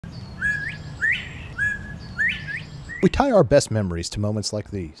We tie our best memories to moments like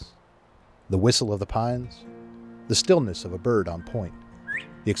these. The whistle of the pines, the stillness of a bird on point,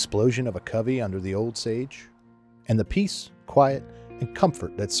 the explosion of a covey under the old sage, and the peace, quiet, and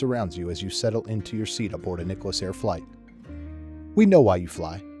comfort that surrounds you as you settle into your seat aboard a Nicholas Air flight. We know why you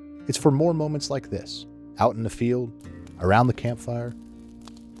fly. It's for more moments like this, out in the field, around the campfire,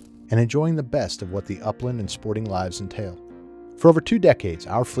 and enjoying the best of what the upland and sporting lives entail. For over 2 decades,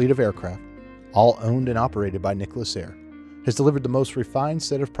 our fleet of aircraft, all owned and operated by Nicholas Air, has delivered the most refined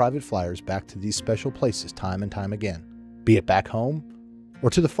set of private flyers back to these special places time and time again. Be it back home or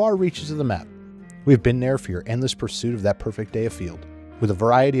to the far reaches of the map, we've been there for your endless pursuit of that perfect day afield. With a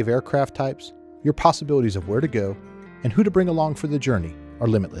variety of aircraft types, your possibilities of where to go and who to bring along for the journey are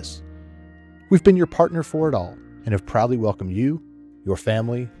limitless. We've been your partner for it all and have proudly welcomed you, your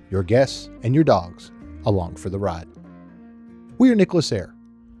family, your guests, and your dogs along for the ride. We are Nicholas Air,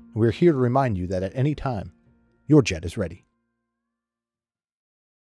 and we're here to remind you that at any time, your jet is ready.